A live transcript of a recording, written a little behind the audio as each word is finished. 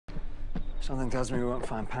Something tells me we won't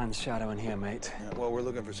find Pan's shadow in here, mate. Yeah, well, we're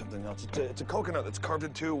looking for something else. It's a coconut that's carved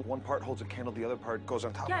in two. One part holds a candle, the other part goes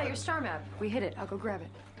on top of it. Yeah, your star map. We hit it. I'll go grab it.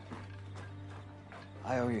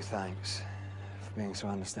 I owe you thanks for being so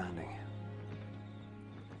understanding.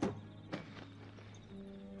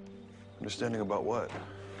 Understanding about what?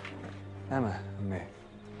 Emma and me.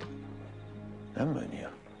 Emma and you?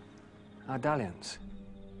 Our dalliance.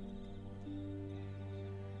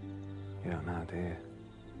 You don't know, do you?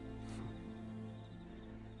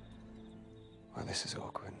 Well, this is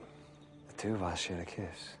awkward. The two of us shared a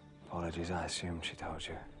kiss. Apologies, I assumed she told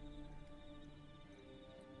you.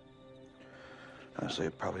 Honestly,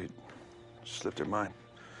 it probably slipped her mind.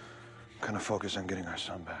 Kind of focused on getting our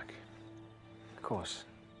son back. Of course.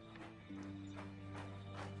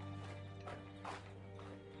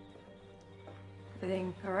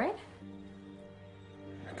 Everything all right?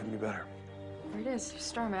 It could be better. There it is, your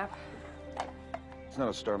star map. It's not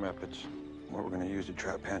a star map, it's what we're gonna use to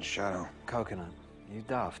trap Pan's shadow. Coconut. You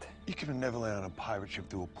daft. You could have never landed on a pirate ship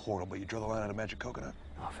through a portal, but you draw the line on a magic coconut.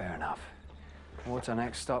 Oh, fair enough. What's our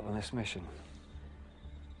next stop on this mission?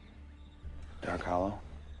 Dark Hollow?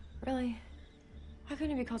 Really? Why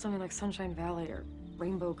couldn't it be called something like Sunshine Valley or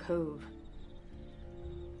Rainbow Cove?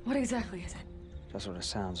 What exactly is it? That's what it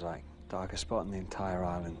sounds like. Darkest spot in the entire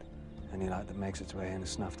island. Any light that makes its way in is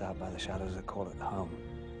snuffed out by the shadows that call it home.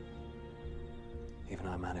 Even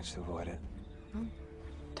I managed to avoid it. Well,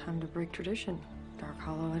 time to break tradition. Dark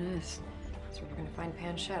Hollow it is. That's where we're gonna find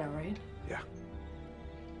Pan's shadow, right? Yeah.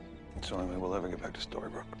 It's the only way we'll ever get back to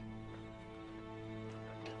Storybrooke.